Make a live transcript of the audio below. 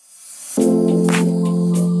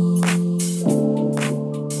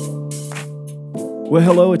Well,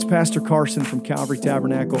 hello, it's Pastor Carson from Calvary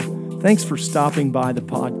Tabernacle. Thanks for stopping by the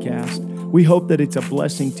podcast. We hope that it's a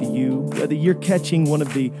blessing to you, whether you're catching one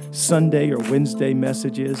of the Sunday or Wednesday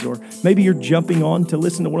messages, or maybe you're jumping on to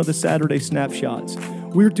listen to one of the Saturday snapshots.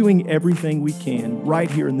 We're doing everything we can right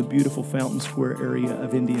here in the beautiful Fountain Square area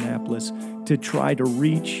of Indianapolis to try to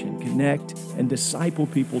reach and connect and disciple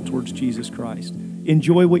people towards Jesus Christ.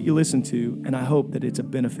 Enjoy what you listen to, and I hope that it's a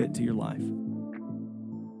benefit to your life.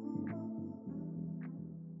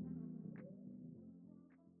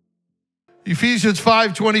 Ephesians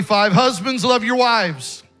 5:25, husbands, love your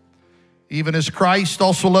wives, even as Christ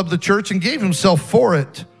also loved the church and gave himself for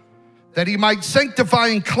it, that he might sanctify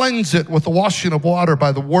and cleanse it with the washing of water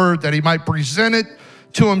by the word, that he might present it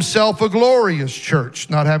to himself a glorious church,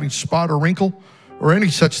 not having spot or wrinkle or any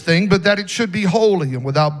such thing, but that it should be holy and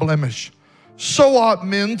without blemish. So ought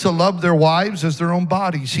men to love their wives as their own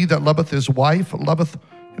bodies. He that loveth his wife loveth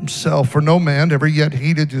himself. For no man ever yet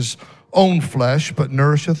hated his own flesh, but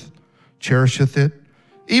cherisheth it,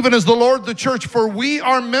 even as the Lord the church, for we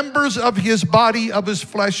are members of his body, of his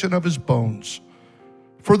flesh, and of his bones.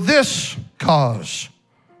 For this cause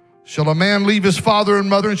shall a man leave his father and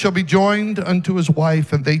mother, and shall be joined unto his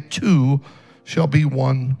wife, and they two shall be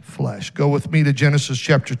one flesh. Go with me to Genesis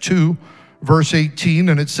chapter 2, verse 18,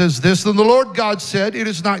 and it says this, Then the Lord God said, It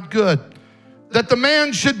is not good that the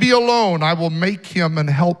man should be alone. I will make him an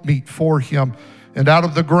helpmeet for him. And out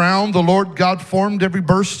of the ground the Lord God formed every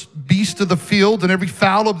beast of the field and every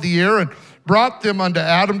fowl of the air, and brought them unto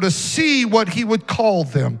Adam to see what he would call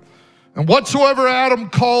them. And whatsoever Adam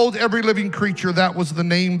called every living creature, that was the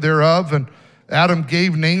name thereof. And Adam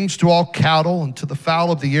gave names to all cattle, and to the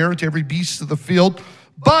fowl of the air, and to every beast of the field.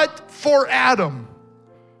 But for Adam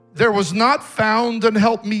there was not found an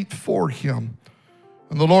helpmeet for him.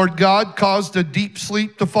 And the Lord God caused a deep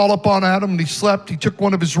sleep to fall upon Adam, and he slept. He took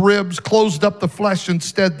one of his ribs, closed up the flesh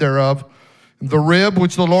instead thereof. And the rib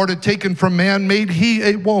which the Lord had taken from man made he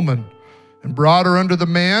a woman, and brought her unto the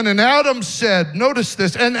man. And Adam said, notice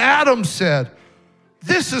this, and Adam said,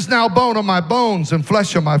 This is now bone of my bones and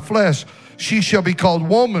flesh of my flesh. She shall be called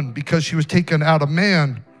woman, because she was taken out of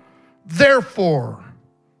man. Therefore,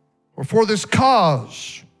 or for this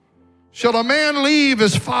cause, shall a man leave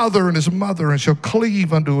his father and his mother, and shall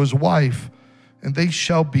cleave unto his wife, and they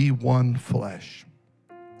shall be one flesh.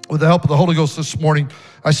 With the help of the Holy Ghost this morning,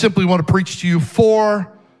 I simply want to preach to you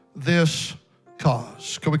for this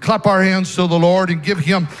cause. Can we clap our hands to the Lord and give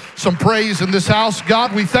him some praise in this house?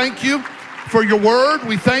 God, we thank you for your word.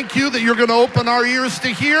 We thank you that you're going to open our ears to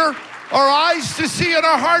hear, our eyes to see, and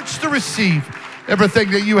our hearts to receive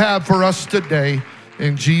everything that you have for us today.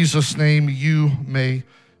 In Jesus' name, you may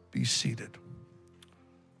be seated.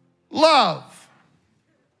 Love.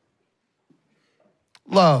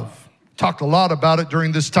 Talked a lot about it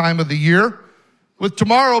during this time of the year. With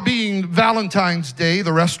tomorrow being Valentine's Day,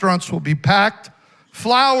 the restaurants will be packed.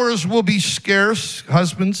 Flowers will be scarce.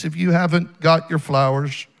 Husbands, if you haven't got your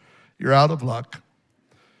flowers, you're out of luck.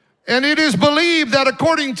 And it is believed that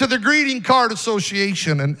according to the Greeting Card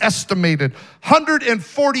Association, an estimated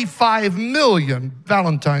 145 million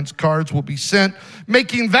Valentine's cards will be sent,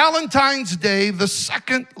 making Valentine's Day the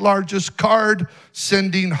second largest card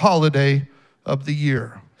sending holiday of the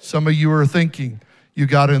year. Some of you are thinking you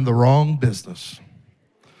got in the wrong business.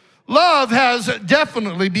 Love has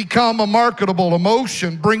definitely become a marketable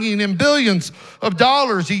emotion, bringing in billions of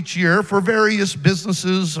dollars each year for various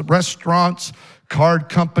businesses, restaurants, card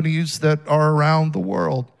companies that are around the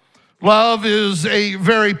world. Love is a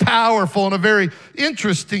very powerful and a very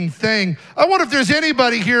interesting thing. I wonder if there's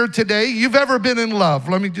anybody here today, you've ever been in love.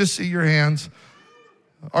 Let me just see your hands.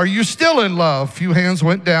 Are you still in love? A few hands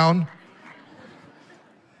went down.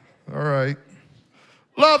 All right.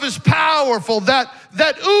 Love is powerful, that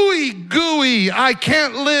ooey gooey, I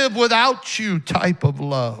can't live without you type of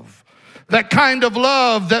love. That kind of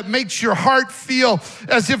love that makes your heart feel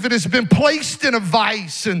as if it has been placed in a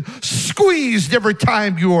vice and squeezed every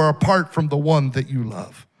time you are apart from the one that you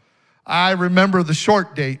love. I remember the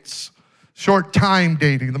short time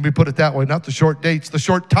dating, let me put it that way, not the short dates, the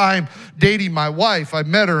short time dating my wife. I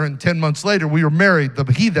met her, and 10 months later we were married.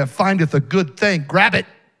 He that findeth a good thing, grab it.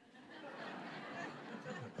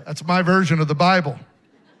 That's my version of the Bible.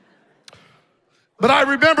 But I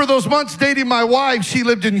remember those months dating my wife. She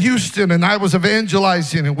lived in Houston, and I was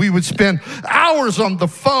evangelizing, and we would spend hours on the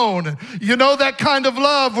phone. You know that kind of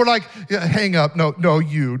love? We're like, yeah, hang up. No,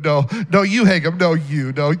 you. No, you hang up. No,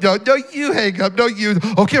 you. No, you hang up. No, you.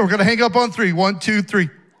 Okay, we're going to hang up on 3. 1, 2, 3.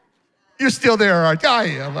 You're still there, aren't you? I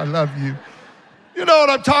am. I love you. You know what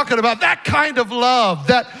I'm talking about? That kind of love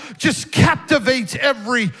that just captivates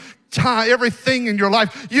every time, everything in your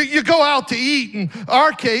life. You go out to eat. In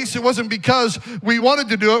our case, it wasn't because we wanted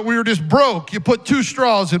to do it. We were just broke. You put 2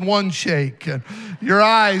 straws in one shake, and your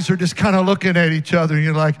eyes are just kind of looking at each other, and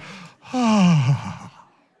you're like, ah.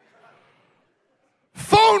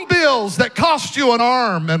 Phone bills that cost you an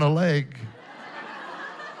arm and a leg.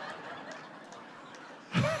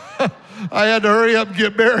 I had to hurry up and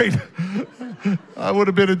get married. I would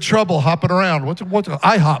have been in trouble hopping around. What's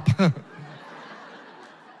IHOP?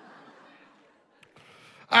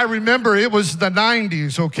 I remember it was the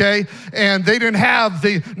 90s, okay? And they didn't have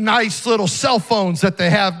the nice little cell phones that they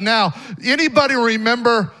have now. Anybody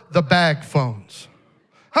remember the bag phones?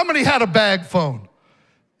 How many had a bag phone?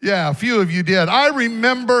 Yeah, a few of you did. I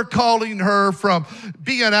remember calling her from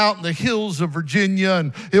being out in the hills of Virginia,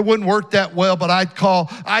 and it wouldn't work that well, but I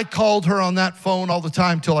called her on that phone all the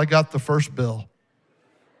time till I got the first bill.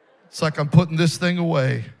 It's like I'm putting this thing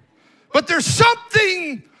away. But there's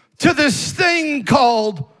something to this thing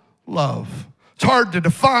called love. It's hard to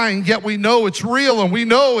define, yet we know it's real, and we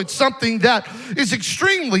know it's something that is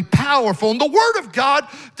extremely powerful. And the Word of God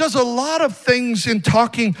does a lot of things in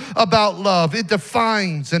talking about love. It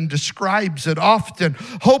defines and describes it often,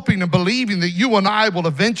 hoping and believing that you and I will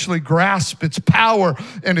eventually grasp its power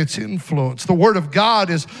and its influence. The Word of God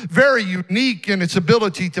is very unique in its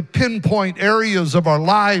ability to pinpoint areas of our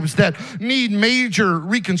lives that need major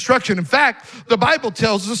reconstruction. In fact, the Bible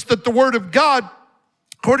tells us that the Word of God,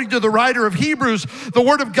 according to the writer of Hebrews, the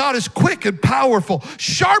Word of God is quick and powerful,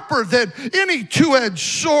 sharper than any two-edged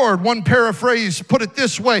sword. One paraphrase put it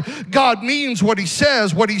this way: God means what he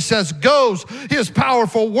says goes. His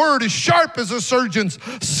powerful word is sharp as a surgeon's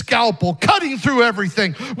scalpel, cutting through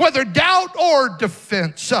everything, whether doubt or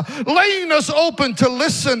defense, laying us open to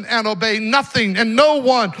listen and obey. Nothing and no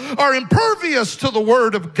one are impervious to the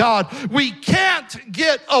Word of God. We can't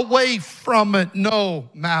get away from it no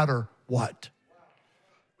matter what.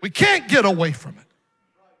 We can't get away from it,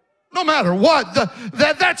 no matter what.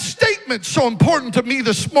 That statement's so important to me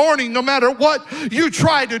this morning. No matter what you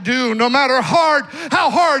try to do, no matter how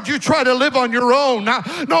hard you try to live on your own,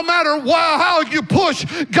 no matter how you push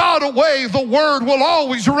God away, the Word will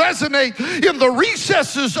always resonate in the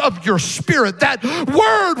recesses of your spirit. That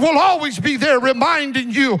Word will always be there reminding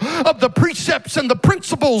you of the precepts and the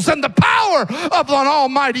principles and the power of an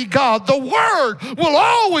almighty God. The Word will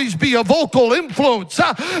always be a vocal influence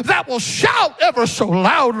that will shout ever so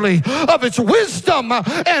loudly of its wisdom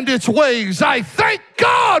and its ways. I thank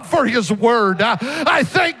God for his word. I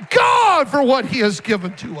thank God for what he has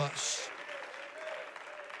given to us.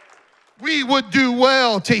 We would do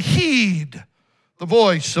well to heed the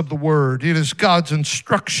voice of the word. It is God's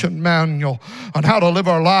instruction manual on how to live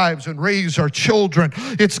our lives and raise our children.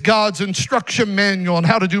 It's God's instruction manual on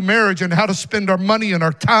how to do marriage and how to spend our money and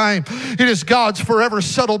our time. It is God's forever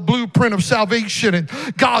settled blueprint of salvation and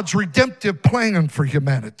God's redemptive plan for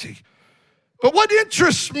humanity. But what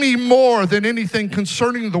interests me more than anything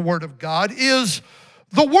concerning the Word of God is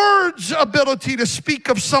the Word's ability to speak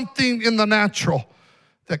of something in the natural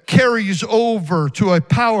that carries over to a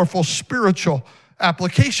powerful spiritual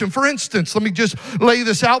application. For instance, let me just lay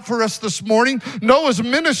this out for us this morning. Noah's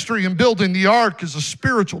ministry in building the ark is a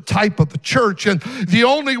spiritual type of the church, and the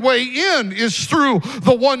only way in is through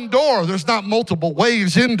the one door. There's not multiple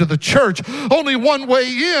ways into the church, only one way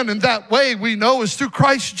in, and that way we know is through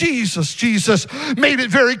Christ Jesus. Jesus made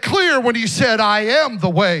it very clear when he said, I am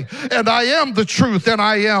the way, and I am the truth, and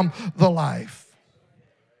I am the life.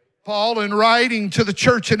 Paul, in writing to the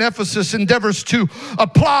church in Ephesus, endeavors to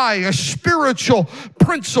apply a spiritual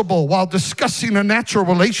principle while discussing a natural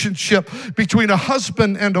relationship between a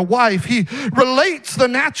husband and a wife. He relates the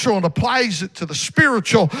natural and applies it to the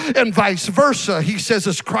spiritual and vice versa. He says,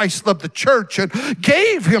 as Christ loved the church and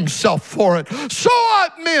gave himself for it, so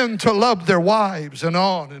ought men to love their wives, and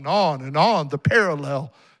on and on and on. The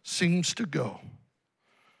parallel seems to go.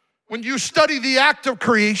 When you study the act of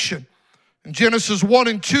creation, in Genesis 1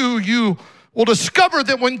 and 2, you will discover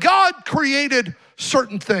that when God created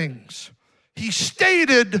certain things, he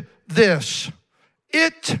stated this: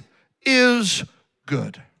 it is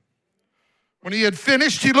good. When he had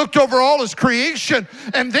finished, he looked over all his creation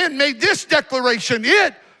and then made this declaration: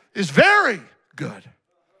 it is very good.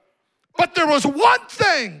 But there was one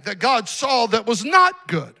thing that God saw that was not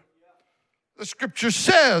good. The scripture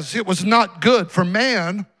says it was not good for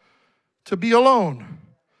man to be alone.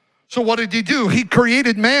 So what did he do? He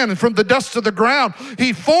created man, and from the dust of the ground,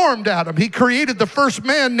 he formed Adam. He created the first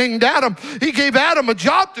man named Adam. He gave Adam a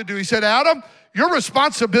job to do. He said, Adam, your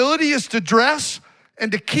responsibility is to dress and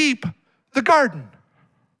to keep the garden.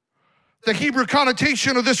 The Hebrew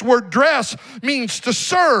connotation of this word dress means to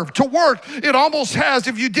serve, to work. It almost has,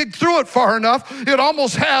 if you dig through it far enough, it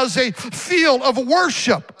almost has a feel of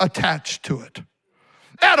worship attached to it.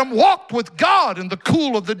 Adam walked with God in the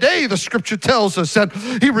cool of the day, the scripture tells us, and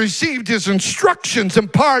he received his instructions.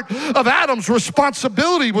 And part of Adam's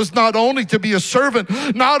responsibility was not only to be a servant,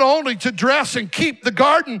 not only to dress and keep the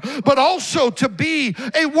garden, but also to be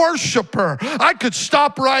a worshiper. I could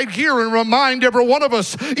stop right here and remind every one of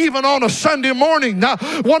us, even on a Sunday morning,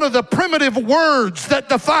 one of the primitive words that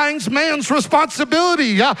defines man's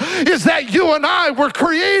responsibility is that you and I were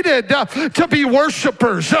created to be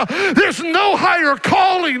worshipers. There's no higher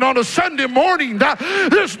calling on a Sunday morning.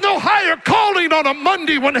 There's no higher calling on a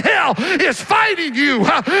Monday when hell is fighting you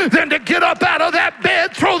than to get up out of that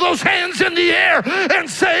bed, throw those hands in the air, and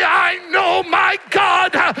say, I know my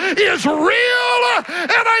God is real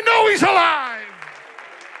and I know He's alive.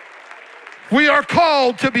 We are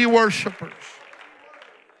called to be worshipers.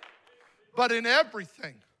 But in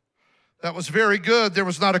everything that was very good, there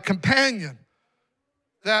was not a companion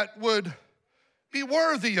that would be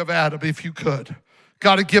worthy of Adam, if you could.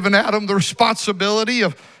 God had given Adam the responsibility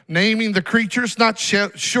of naming the creatures. Not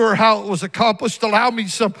sure how it was accomplished. Allow me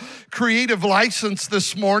some creative license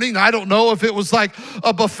this morning. I don't know if it was like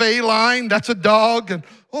a buffet line. That's a dog. And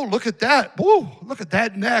oh, look at that. Whoa, look at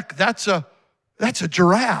that neck. That's a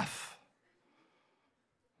giraffe.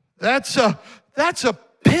 That's a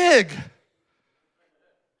pig.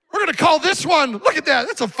 We're going to call this one, look at that.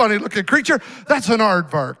 That's a funny looking creature. That's an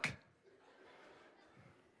aardvark.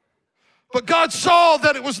 But God saw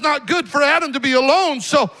that it was not good for Adam to be alone,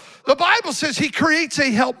 so the Bible says He creates a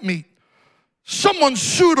helpmeet, someone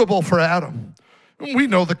suitable for Adam. We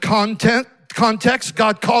know the context.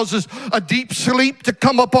 God causes a deep sleep to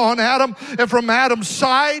come upon Adam, and from Adam's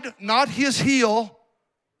side, not his heel,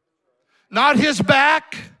 not his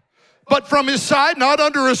back, but from his side, not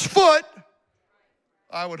under his foot.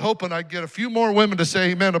 I would hope and I'd get a few more women to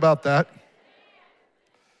say amen about that.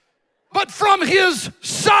 But from his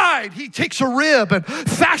side, he takes a rib and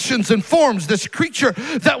fashions and forms this creature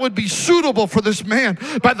that would be suitable for this man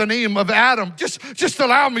by the name of Adam. Just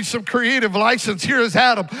allow me some creative license. Here is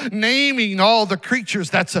Adam naming all the creatures.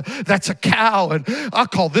 That's a cow, and I'll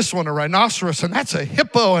call this one a rhinoceros, and that's a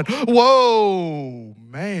hippo, and whoa,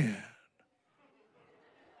 man.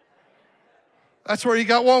 That's where he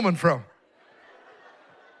got woman from.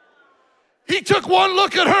 He took one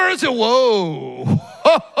look at her and said, whoa,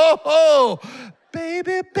 ho, ho, ho,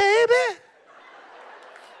 baby, baby.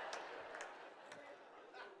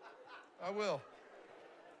 I will.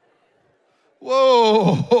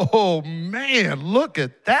 Whoa, man, look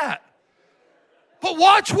at that. But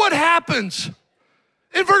watch what happens.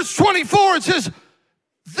 In verse 24, it says,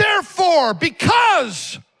 therefore,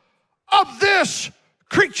 because of this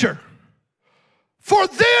creature, for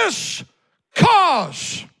this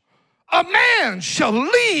cause, a man shall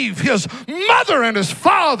leave his mother and his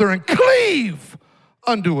father and cleave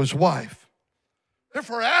unto his wife.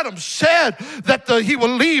 Therefore, Adam said that he would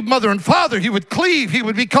leave mother and father. He would cleave. He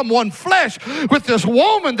would become one flesh with this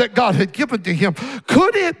woman that God had given to him.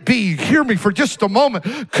 Could it be, hear me for just a moment,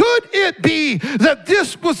 could it be that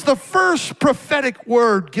this was the first prophetic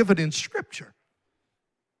word given in Scripture?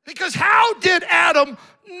 Because how did Adam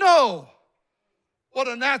know what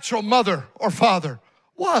a natural mother or father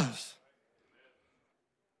was?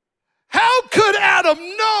 How could Adam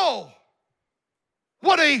know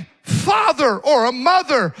what a father or a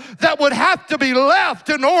mother that would have to be left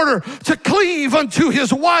in order to cleave unto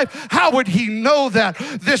his wife? How would he know that?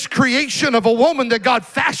 This creation of a woman that God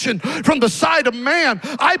fashioned from the side of man,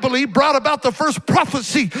 I believe, brought about the first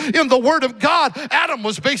prophecy in the Word of God. Adam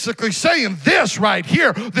was basically saying this right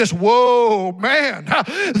here, this, whoa, man,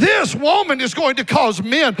 this woman is going to cause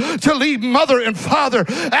men to leave mother and father.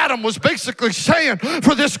 Adam was basically saying,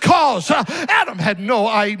 for this cause, Adam had no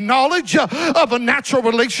knowledge of a natural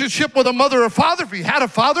relationship with a mother or father. If he had a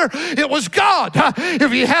father, it was God.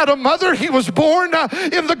 If he had a mother, he was born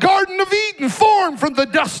in the Garden of Eden, formed from the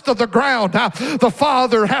dust of the ground. The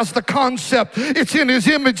father has the concept. It's in his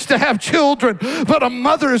image to have children, but a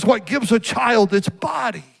mother is what gives a child its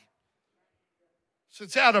body.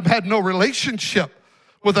 Since Adam had no relationship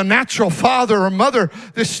with a natural father or mother,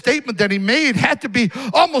 this statement that he made had to be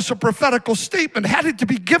almost a prophetical statement, had it to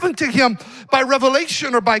be given to him by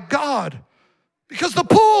revelation or by God. Because the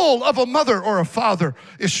pull of a mother or a father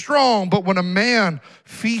is strong, but when a man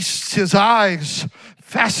feasts his eyes,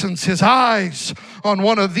 fastens his eyes on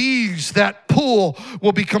one of these, that pull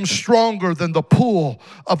will become stronger than the pull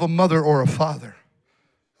of a mother or a father.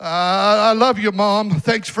 I love you, Mom.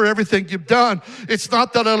 Thanks for everything you've done. It's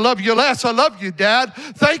not that I love you less. I love you, Dad.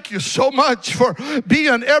 Thank you so much for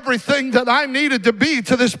being everything that I needed to be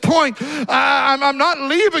to this point. I'm not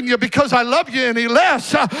leaving you because I love you any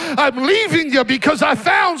less. I'm leaving you because I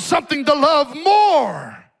found something to love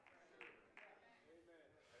more.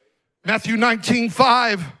 Matthew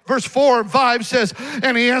 19:5, verse 4 and 5 says,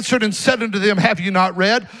 and he answered and said unto them, have you not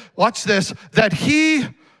read? Watch this. That he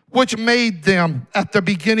which made them at the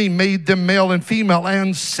beginning made them male and female,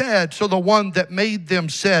 and said, so the one that made them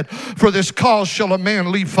said, for this cause shall a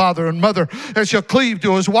man leave father and mother, and shall cleave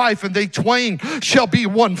to his wife, and they twain shall be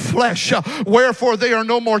one flesh. Wherefore they are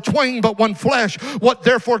no more twain, but one flesh. What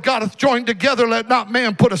therefore God hath joined together, let not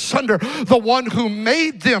man put asunder. The one who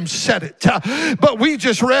made them said it. But we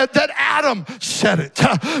just read that Adam said it.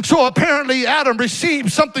 So apparently Adam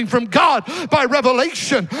received something from God by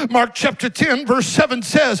revelation. Mark chapter 10, verse 7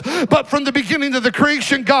 says, but from the beginning of the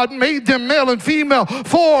creation, God made them male and female.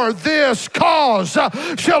 For this cause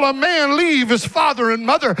shall a man leave his father and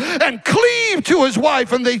mother and cleave to his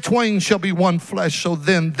wife, and they twain shall be one flesh. So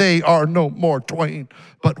then they are no more twain,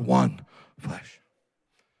 but one flesh.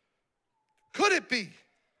 Could it be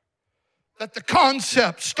that the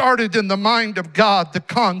concept started in the mind of God, the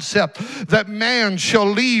concept that man shall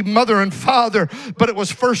leave mother and father, but it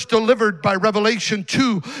was first delivered by Revelation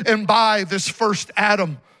 2 and by this first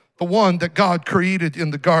Adam, the one that God created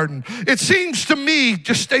in the garden? It seems to me,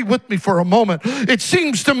 just stay with me for a moment, it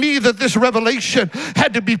seems to me that this revelation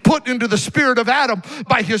had to be put into the spirit of Adam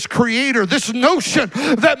by his creator. This notion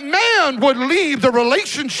that man would leave the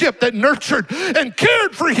relationship that nurtured and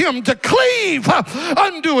cared for him to cleave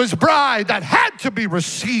unto his bride, that had to be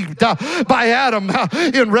received by Adam.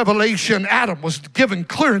 In Revelation, Adam was given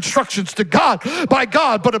clear instructions to God by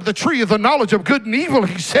God, but of the tree of the knowledge of good and evil,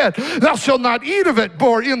 he said, thou shalt not eat of it,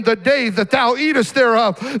 for in the day that thou eatest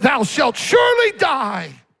thereof, thou shalt surely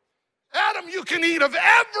die. Adam, you can eat of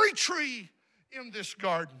every tree in this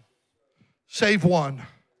garden, save one,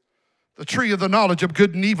 the tree of the knowledge of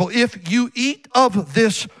good and evil. If you eat of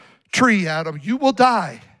this tree, Adam, you will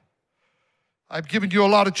die. I've given you a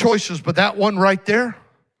lot of choices, but that one right there,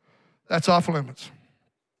 that's off limits.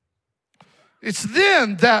 It's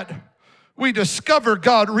then that we discover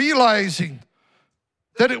God realizing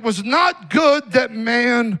that it was not good that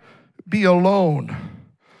man be alone.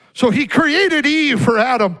 So he created Eve for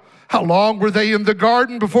Adam. How long were they in the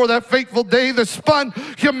garden before that fateful day that spun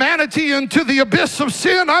humanity into the abyss of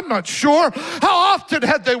sin? I'm not sure. How often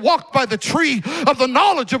had they walked by the tree of the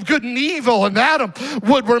knowledge of good and evil, and Adam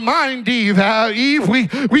would remind Eve, Eve,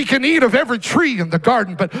 we can eat of every tree in the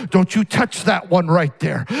garden, but don't you touch that one right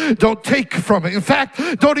there. Don't take from it. In fact,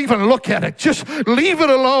 don't even look at it. Just leave it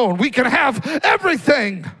alone. We can have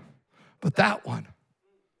everything but that one.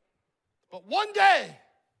 But one day,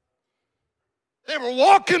 they were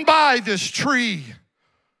walking by this tree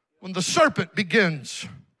when the serpent begins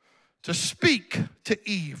to speak to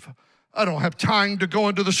Eve. I don't have time to go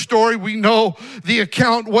into the story. We know the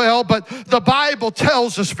account well, but the Bible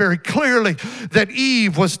tells us very clearly that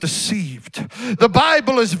Eve was deceived. The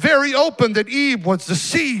Bible is very open that Eve was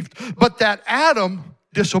deceived, but that Adam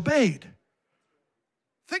disobeyed.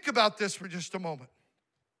 Think about this for just a moment.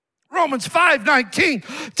 Romans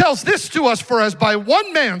 5:19 tells this to us, for as by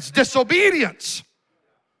one man's disobedience,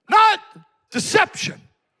 not deception,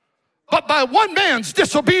 but by one man's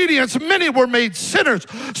disobedience, many were made sinners.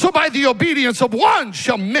 So by the obedience of one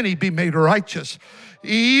shall many be made righteous.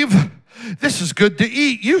 Eve, this is good to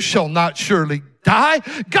eat. You shall not surely die.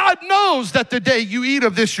 God knows that the day you eat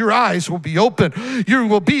of this, your eyes will be open. You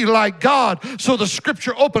will be like God. So the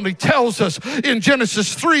scripture openly tells us in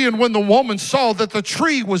Genesis 3, and when the woman saw that the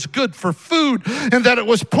tree was good for food, and that it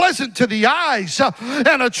was pleasant to the eyes,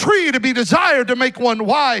 and a tree to be desired to make one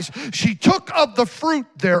wise, she took of the fruit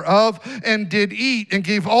thereof, and did eat, and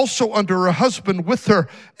gave also unto her husband with her,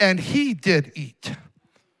 and he did eat.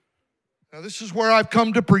 Now this is where I've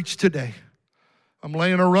come to preach today. I'm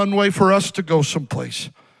laying a runway for us to go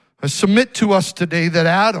someplace. I submit to us today that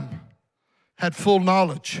Adam had full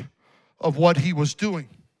knowledge of what he was doing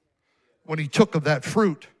when he took of that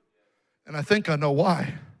fruit. And I think I know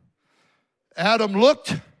why. Adam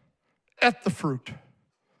looked at the fruit,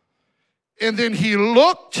 and then he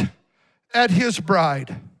looked at his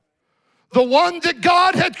bride, the one that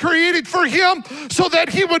God had created for him so that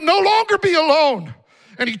he would no longer be alone.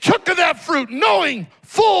 And he took of that fruit knowing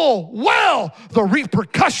full well the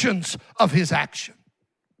repercussions of his action.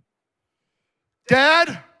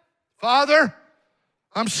 Dad, Father,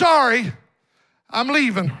 I'm sorry. I'm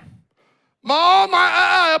leaving. Mom,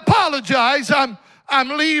 I apologize. I'm I'm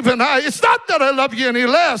leaving. It's not that I love you any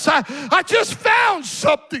less. I just found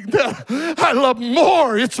something that I love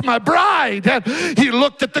more. It's my bride. And he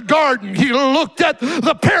looked at the garden. He looked at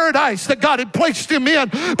the paradise that God had placed him in.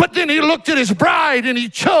 But then he looked at his bride and he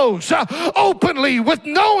chose openly, with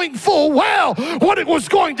knowing full well what it was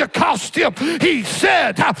going to cost him. He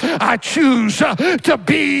said, I choose to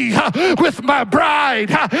be with my bride.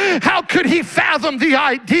 How could he fathom the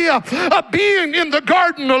idea of being in the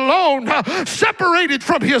garden alone, separated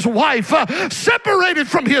from his wife, separated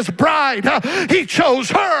from his bride? He chose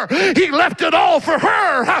her. He left it all for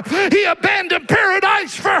her. He abandoned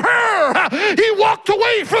paradise for her. He walked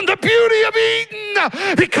away from the beauty of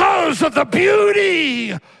Eden because of the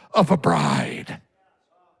beauty of a bride.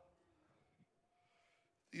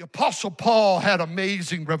 The Apostle Paul had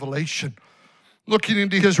amazing revelation. Looking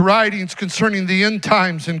into his writings concerning the end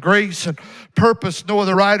times and grace and purpose, no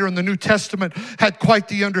other writer in the New Testament had quite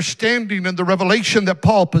the understanding and the revelation that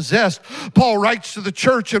Paul possessed. Paul writes to the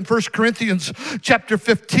church in 1 Corinthians chapter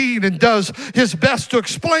 15 and does his best to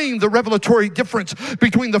explain the revelatory difference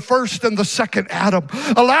between the first and the second Adam.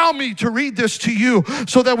 Allow me to read this to you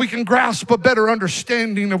so that we can grasp a better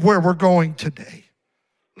understanding of where we're going today.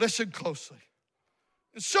 Listen closely.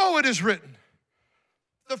 And so it is written,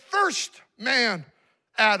 the first man,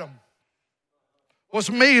 Adam, was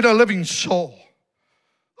made a living soul.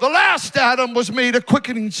 The last Adam was made a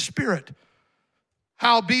quickening spirit.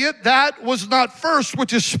 Howbeit, that was not first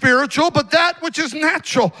which is spiritual, but that which is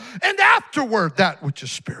natural, and afterward that which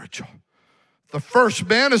is spiritual. The first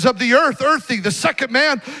man is of the earth, earthy. The second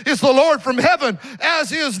man is the Lord from heaven,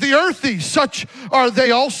 as is the earthy. Such are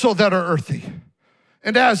they also that are earthy.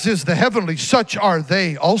 And as is the heavenly, such are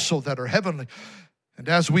they also that are heavenly. And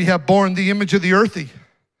as we have borne the image of the earthy,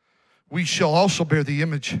 we shall also bear the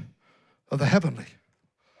image of the heavenly.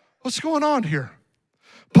 What's going on here?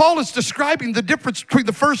 Paul is describing the difference between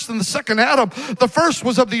the first and the second Adam. The first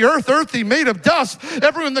was of the earth, earthy, made of dust.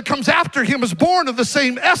 Everyone that comes after him is born of the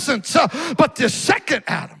same essence. But the second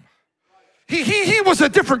Adam, He was a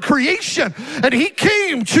different creation, and he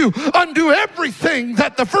came to undo everything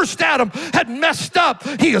that the first Adam had messed up.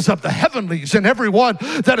 He is of the heavenlies, and everyone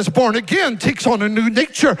that is born again takes on a new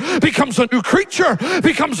nature, becomes a new creature,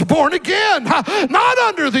 becomes born again, not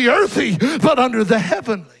under the earthy, but under the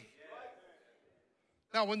heavenly.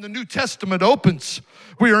 Now, when the New Testament opens,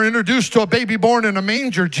 we are introduced to a baby born in a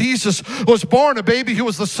manger. Jesus was born a baby who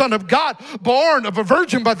was the Son of God, born of a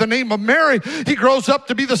virgin by the name of Mary. He grows up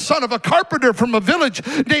to be the son of a carpenter from a village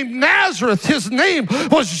named Nazareth. His name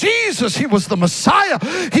was Jesus. He was the Messiah.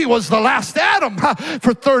 He was the last Adam.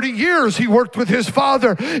 For 30 years, he worked with his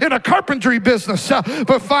father in a carpentry business.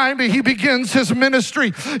 But finally, he begins his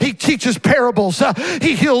ministry. He teaches parables.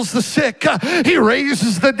 He heals the sick. He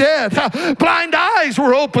raises the dead. Blind eyes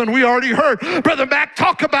were open. We already heard Brother Mac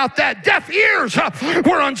talk about that. Deaf ears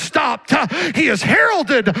were unstopped. He is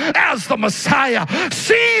heralded as the Messiah,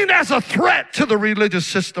 seen as a threat to the religious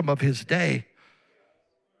system of his day.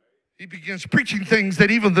 He begins preaching things that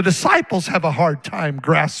even the disciples have a hard time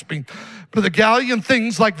grasping. Brother Gallion,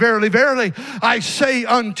 things like, verily, verily, I say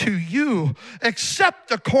unto you,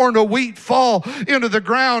 except a corn of wheat fall into the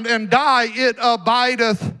ground and die, it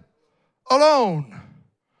abideth alone.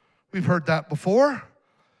 We've heard that before.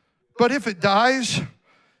 But if it dies,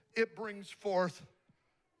 it brings forth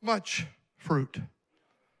much fruit.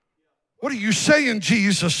 What are you saying,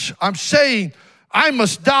 Jesus? I'm saying I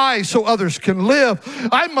must die so others can live.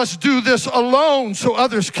 I must do this alone so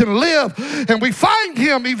others can live. And we find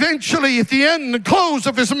him eventually at the end and close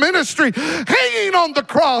of his ministry, hanging on the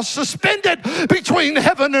cross, suspended between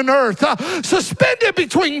heaven and earth, suspended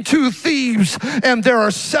between two thieves. And there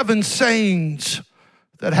are 7 sayings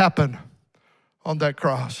that happen on that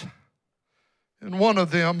cross. And one of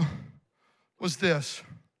them was this: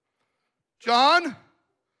 John,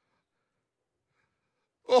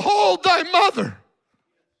 behold thy mother.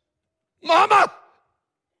 Mama,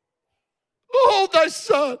 behold thy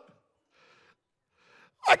son.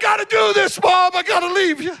 I got to do this, Mom. I got to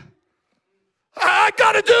leave you. I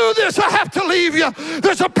got to do this. I have to leave you.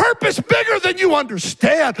 There's a purpose bigger than you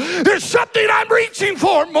understand. There's something I'm reaching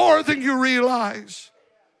for more than you realize.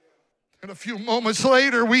 And a few moments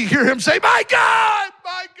later, we hear him say, my God,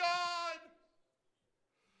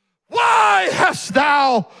 why hast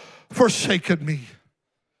thou forsaken me?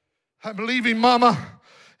 I'm leaving Mama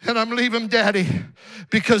and I'm leaving Daddy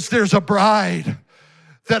because there's a bride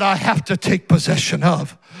that I have to take possession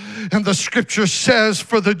of. And the scripture says,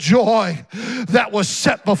 for the joy that was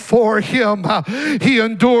set before him, he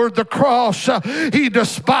endured the cross. He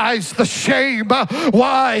despised the shame.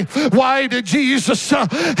 Why? Why did Jesus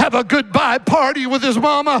have a goodbye party with his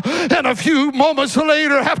mama and a few moments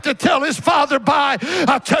later have to tell his father bye?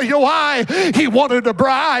 I'll tell you why. He wanted a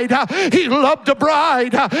bride. He loved a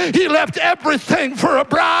bride. He left everything for a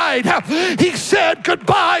bride. He said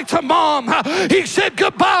goodbye to mom. He said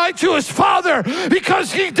goodbye to his father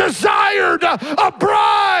because he desired a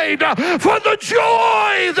bride for the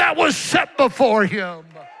joy that was set before him.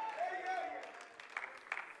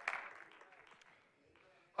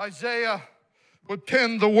 Isaiah would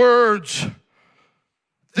pen the words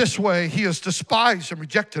this way: he is despised and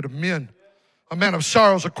rejected of men, a man of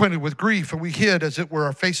sorrows, acquainted with grief, and we hid as it were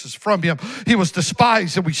our faces from him. He was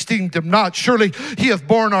despised and we esteemed him not. Surely he hath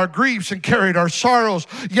borne our griefs and carried our sorrows,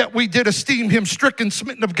 yet we did esteem him stricken,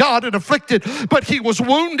 smitten of God, and afflicted. But he was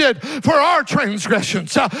wounded for our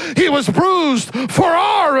transgressions. He was bruised for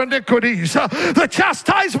our iniquities. The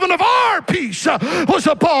chastisement of our peace was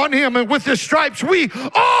upon him, and with his stripes we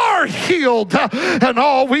are healed. And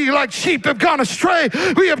all we like sheep have gone astray.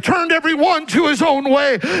 We have turned every one to his own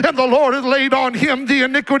way, and the Lord hath laid on him the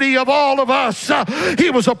iniquity of all of us.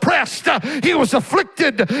 He was oppressed, he was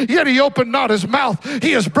afflicted, yet he opened not his mouth.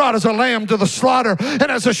 He is brought as a lamb to the slaughter, and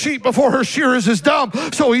as a sheep before her shearers is dumb,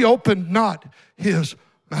 so he opened not his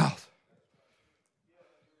mouth.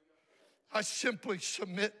 I simply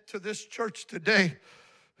submit to this church today.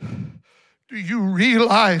 Do you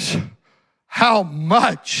realize how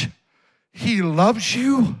much he loves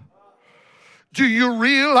you? Do you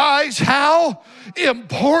realize how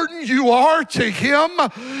important you are to him?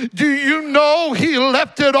 Do you know he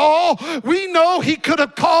left it all? We know he could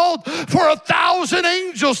have called for 1,000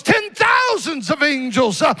 angels, 10,000s of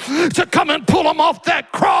angels to come and pull him off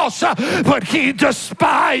that cross, but he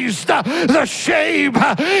despised the shame.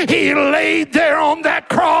 He laid there on that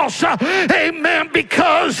cross, amen,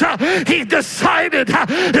 because he decided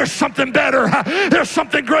there's something better, there's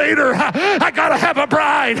something greater. I gotta have a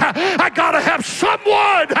bride. I gotta have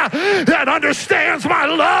someone that understands my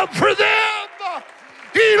love for them.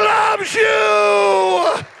 He loves you.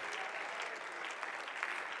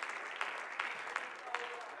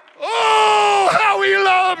 Oh, how he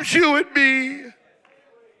loves you and me.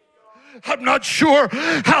 I'm not sure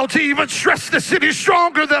how to even stress this any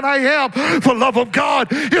stronger than I am. The love of God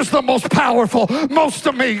is the most powerful, most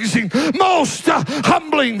amazing, most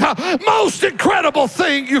humbling, most incredible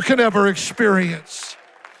thing you can ever experience.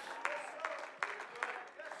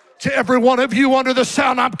 To every one of you under the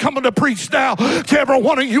sound, I'm coming to preach now. To every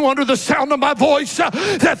one of you under the sound of my voice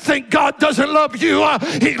that think God doesn't love you,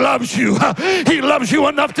 he loves you. He loves you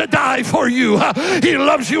enough to die for you. He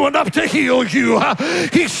loves you enough to heal you.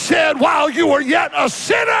 He said, while you were yet a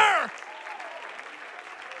sinner,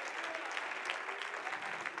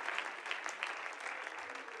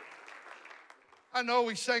 I know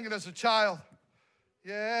we sang it as a child.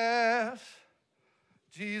 Yes,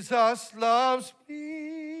 Jesus loves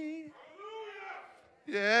me.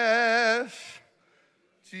 Yes,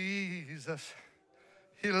 Jesus,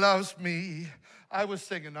 he loves me. I was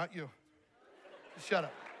singing, not you. Shut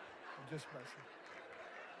up. I'm just messing.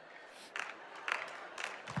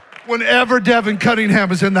 Whenever Devin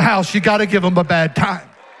Cunningham is in the house, you got to give him a bad time.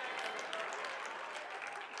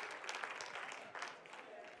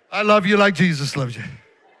 I love you like Jesus loves you.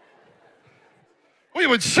 We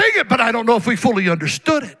would sing it, but I don't know if we fully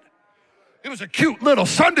understood it. It was a cute little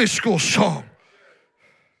Sunday school song.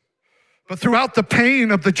 But throughout the pain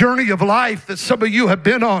of the journey of life that some of you have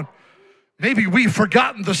been on, maybe we've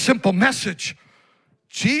forgotten the simple message.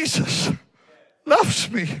 Jesus loves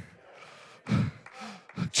me.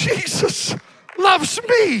 Jesus loves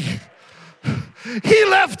me. He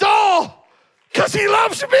left all because he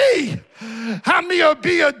loves me. I may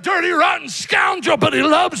be a dirty, rotten scoundrel, but he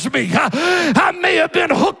loves me. I may have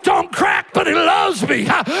been hooked on crack, but he loves me.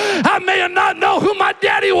 I may have not know who my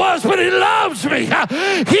daddy was, but he loves me.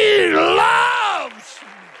 He loves me.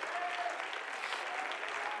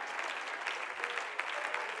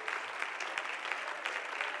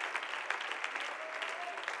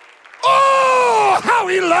 Oh, how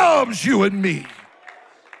he loves you and me.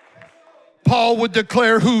 Paul would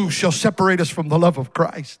declare, who shall separate us from the love of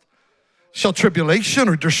Christ? Shall tribulation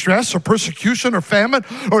or distress or persecution or famine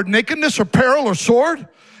or nakedness or peril or sword?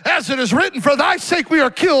 As it is written, for thy sake we are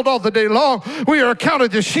killed all the day long. We are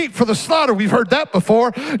accounted as sheep for the slaughter. We've heard that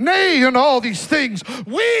before. Nay, in all these things,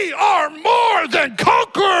 we are more than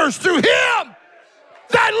conquerors through him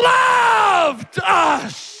that loved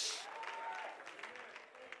us.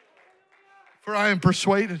 For I am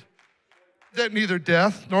persuaded that neither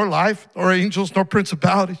death, nor life, nor angels, nor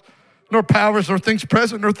principalities, nor powers, nor things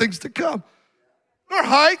present, nor things to come, nor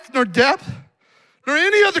height, nor depth, nor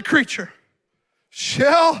any other creature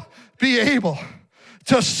shall be able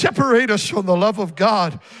to separate us from the love of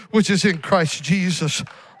God, which is in Christ Jesus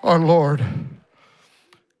our Lord.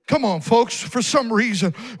 Come on, folks. For some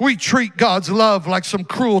reason, we treat God's love like some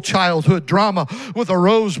cruel childhood drama with a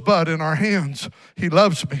rosebud in our hands. He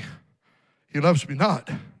loves me. He loves me not.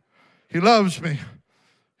 He loves me.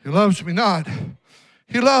 He loves me not.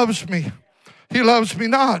 He loves me. He loves me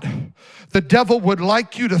not. The devil would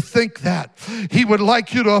like you to think that. He would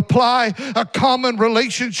like you to apply a common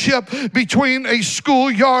relationship between a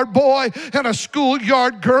schoolyard boy and a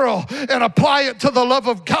schoolyard girl and apply it to the love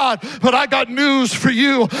of God. But I got news for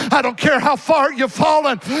you. I don't care how far you've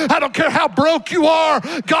fallen. I don't care how broke you are.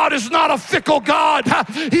 God is not a fickle God.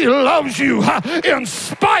 He loves you in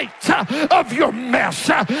spite of your mess.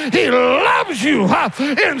 He loves you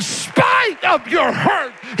in spite of your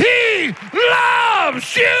hurt. He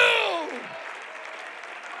loves you.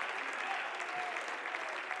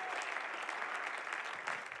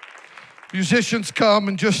 Musicians come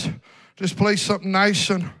and just play something nice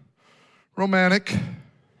and romantic.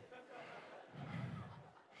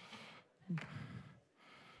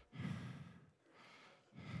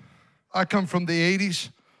 I come from the 80s.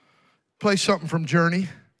 Play something from Journey.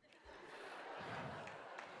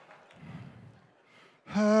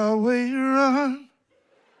 Highway run.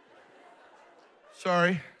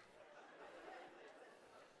 Sorry.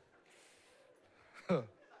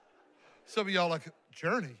 Some of y'all like,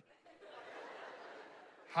 Journey?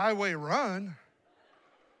 Highway run?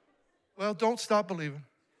 Well, don't stop believing.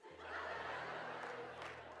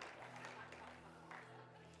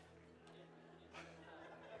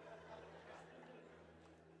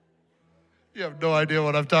 You have no idea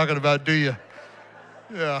what I'm talking about, do you?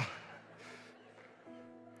 Yeah.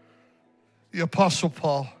 The Apostle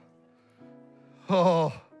Paul.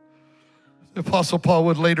 Oh, the Apostle Paul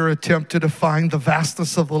would later attempt to define the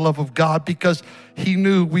vastness of the love of God because he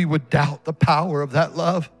knew we would doubt the power of that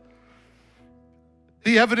love.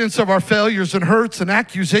 The evidence of our failures and hurts and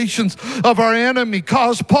accusations of our enemy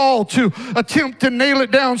caused Paul to attempt to nail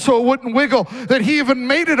it down so it wouldn't wiggle, that he even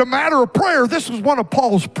made it a matter of prayer. This was one of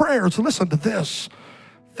Paul's prayers. Listen to this.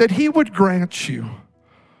 That he would grant you,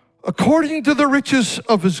 according to the riches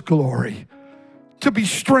of his glory, to be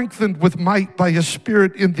strengthened with might by his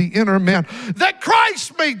Spirit in the inner man, that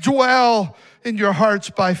Christ may dwell in your hearts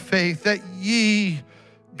by faith, that ye,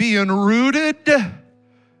 being rooted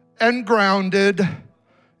and grounded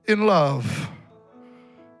in love.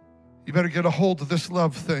 You better get a hold of this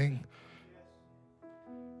love thing.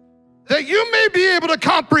 That you may be able to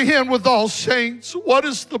comprehend with all saints what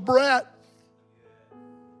is the breadth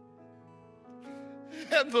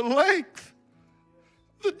and the length,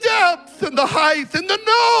 the depth and the height, and to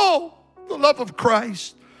know the love of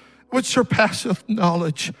Christ, which surpasseth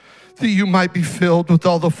knowledge, that you might be filled with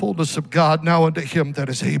all the fullness of God. Now unto him that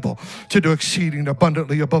is able to do exceeding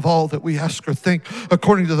abundantly above all that we ask or think,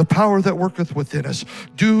 according to the power that worketh within us.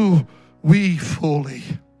 Do we fully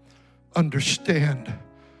understand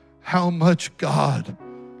how much God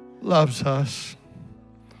loves us?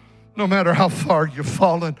 No matter how far you've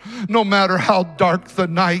fallen, no matter how dark the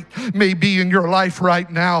night may be in your life right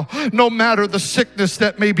now, no matter the sickness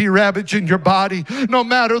that may be ravaging your body, no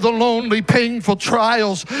matter the lonely, painful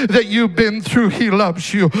trials that you've been through, he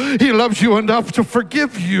loves you. He loves you enough to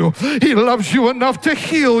forgive you. He loves you enough to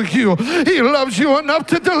heal you. He loves you enough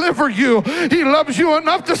to deliver you. He loves you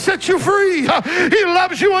enough to set you free. He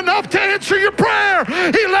loves you enough to answer your prayer.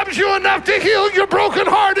 He loves you enough to heal your broken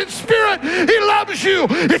heart and spirit. He loves you.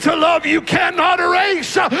 It's a love you cannot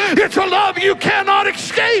erase. It's a love you cannot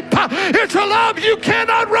escape. It's a love you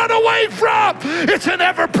cannot run away from. It's an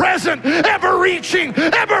ever-present, ever-reaching,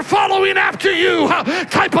 ever-following after you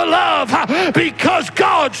type of love, because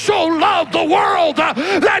God so loved the world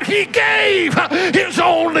that he gave his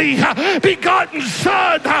only begotten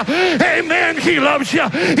Son. Amen. He loves you.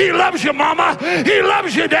 He loves you, mama. He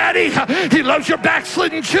loves you, daddy. He loves your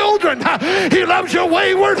backslidden children. He loves your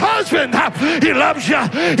wayward husband. He loves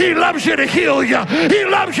you. He loves you to heal you. He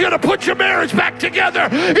loves you to put your marriage back together.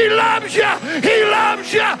 He loves you. He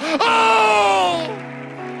loves you. Oh,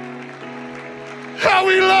 how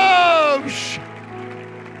he loves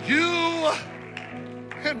you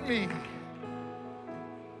and me.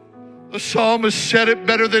 The psalmist said it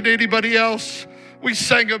better than anybody else. We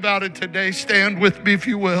sang about it today. Stand with me if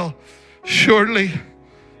you will. Surely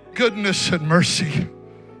goodness and mercy.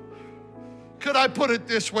 Could I put it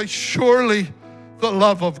this way? Surely the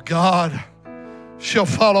love of God shall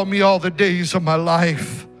follow me all the days of my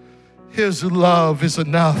life. His love is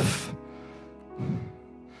enough.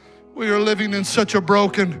 We are living in such a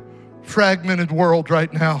broken, fragmented world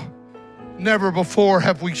right now. Never before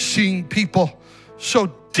have we seen people so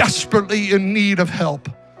desperately in need of help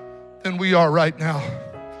than we are right now.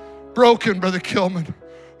 Broken, Brother Kilman,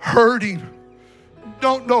 hurting,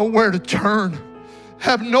 don't know where to turn,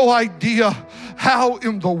 have no idea how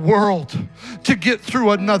in the world to get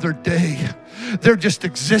through another day. They're just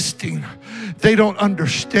existing. They don't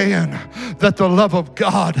understand that the love of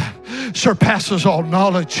God surpasses all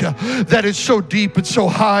knowledge, that it's so deep and so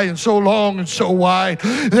high and so long and so wide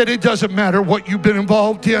that it doesn't matter what you've been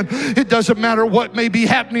involved in. It doesn't matter what may be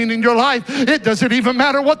happening in your life. It doesn't even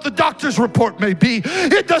matter what the doctor's report may be.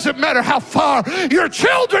 It doesn't matter how far your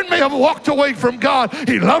children may have walked away from God.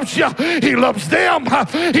 He loves you. He loves them.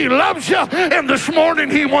 He loves you. And this morning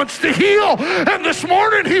He wants to heal. And this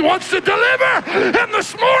morning He wants to deliver. And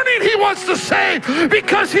this morning He wants to save,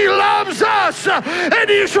 because He loves us and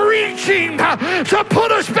He's reaching to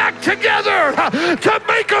put us back together, to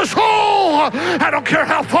make us whole. I don't care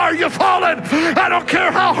how far you've fallen. I don't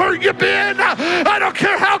care how hurt you've been. I don't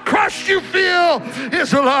care how crushed you feel.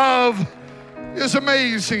 His love is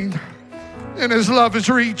amazing and His love is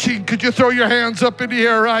reaching. Could you throw your hands up in the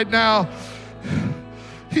air right now?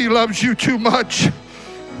 He loves you too much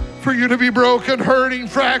for you to be broken, hurting,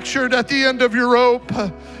 fractured at the end of your rope.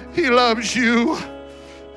 He loves you.